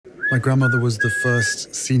My grandmother was the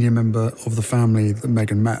first senior member of the family that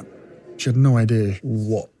Meghan met. She had no idea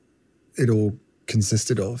what it all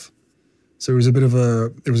consisted of. So it was a bit of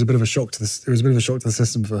a shock to this. It was a bit of a shock to the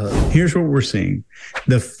system for her. Here's what we're seeing.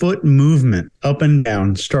 The foot movement up and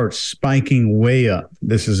down starts spiking way up.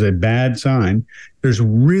 This is a bad sign. There's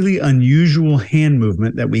really unusual hand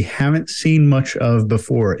movement that we haven't seen much of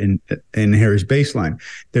before in Harry's baseline.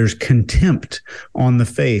 There's contempt on the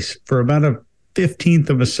face for about a 15th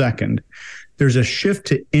of a second. There's a shift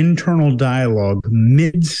to internal dialogue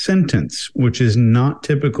mid-sentence, which is not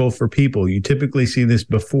typical for people. You typically see this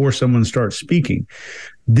before someone starts speaking.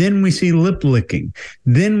 Then we see lip licking.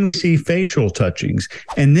 Then we see facial touchings.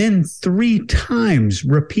 And then 3 times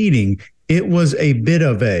repeating, it was a bit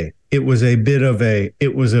of a, it was a bit of a,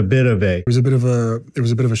 it was a bit of a. It was a bit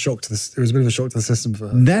of a shock to this. It was a bit of a shock to the system for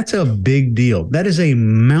her. That's a big deal. That is a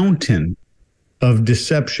mountain of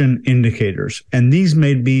deception indicators, and these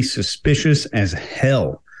made me suspicious as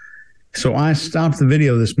hell. So I stopped the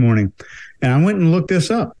video this morning and I went and looked this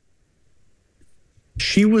up.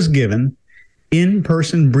 She was given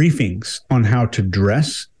in-person briefings on how to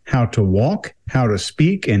dress, how to walk, how to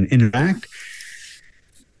speak and interact.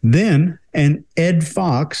 Then, and Ed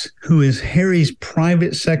Fox, who is Harry's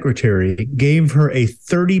private secretary, gave her a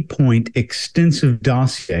 30-point extensive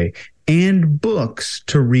dossier and books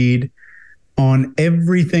to read on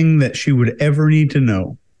everything that she would ever need to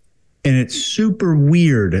know. And it's super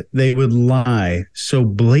weird they would lie so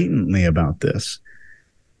blatantly about this.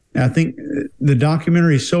 I think the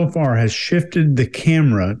documentary so far has shifted the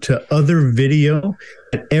camera to other video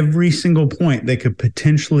at every single point they could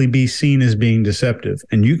potentially be seen as being deceptive.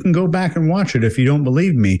 And you can go back and watch it if you don't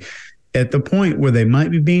believe me. At the point where they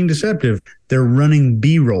might be being deceptive, they're running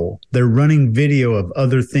B-roll. They're running video of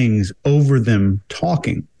other things over them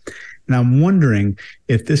talking. And I'm wondering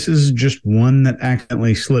if this is just one that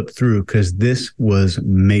accidentally slipped through, because this was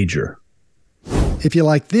major. If you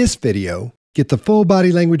like this video, get the full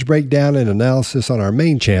body language breakdown and analysis on our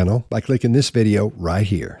main channel by clicking this video right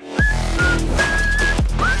here.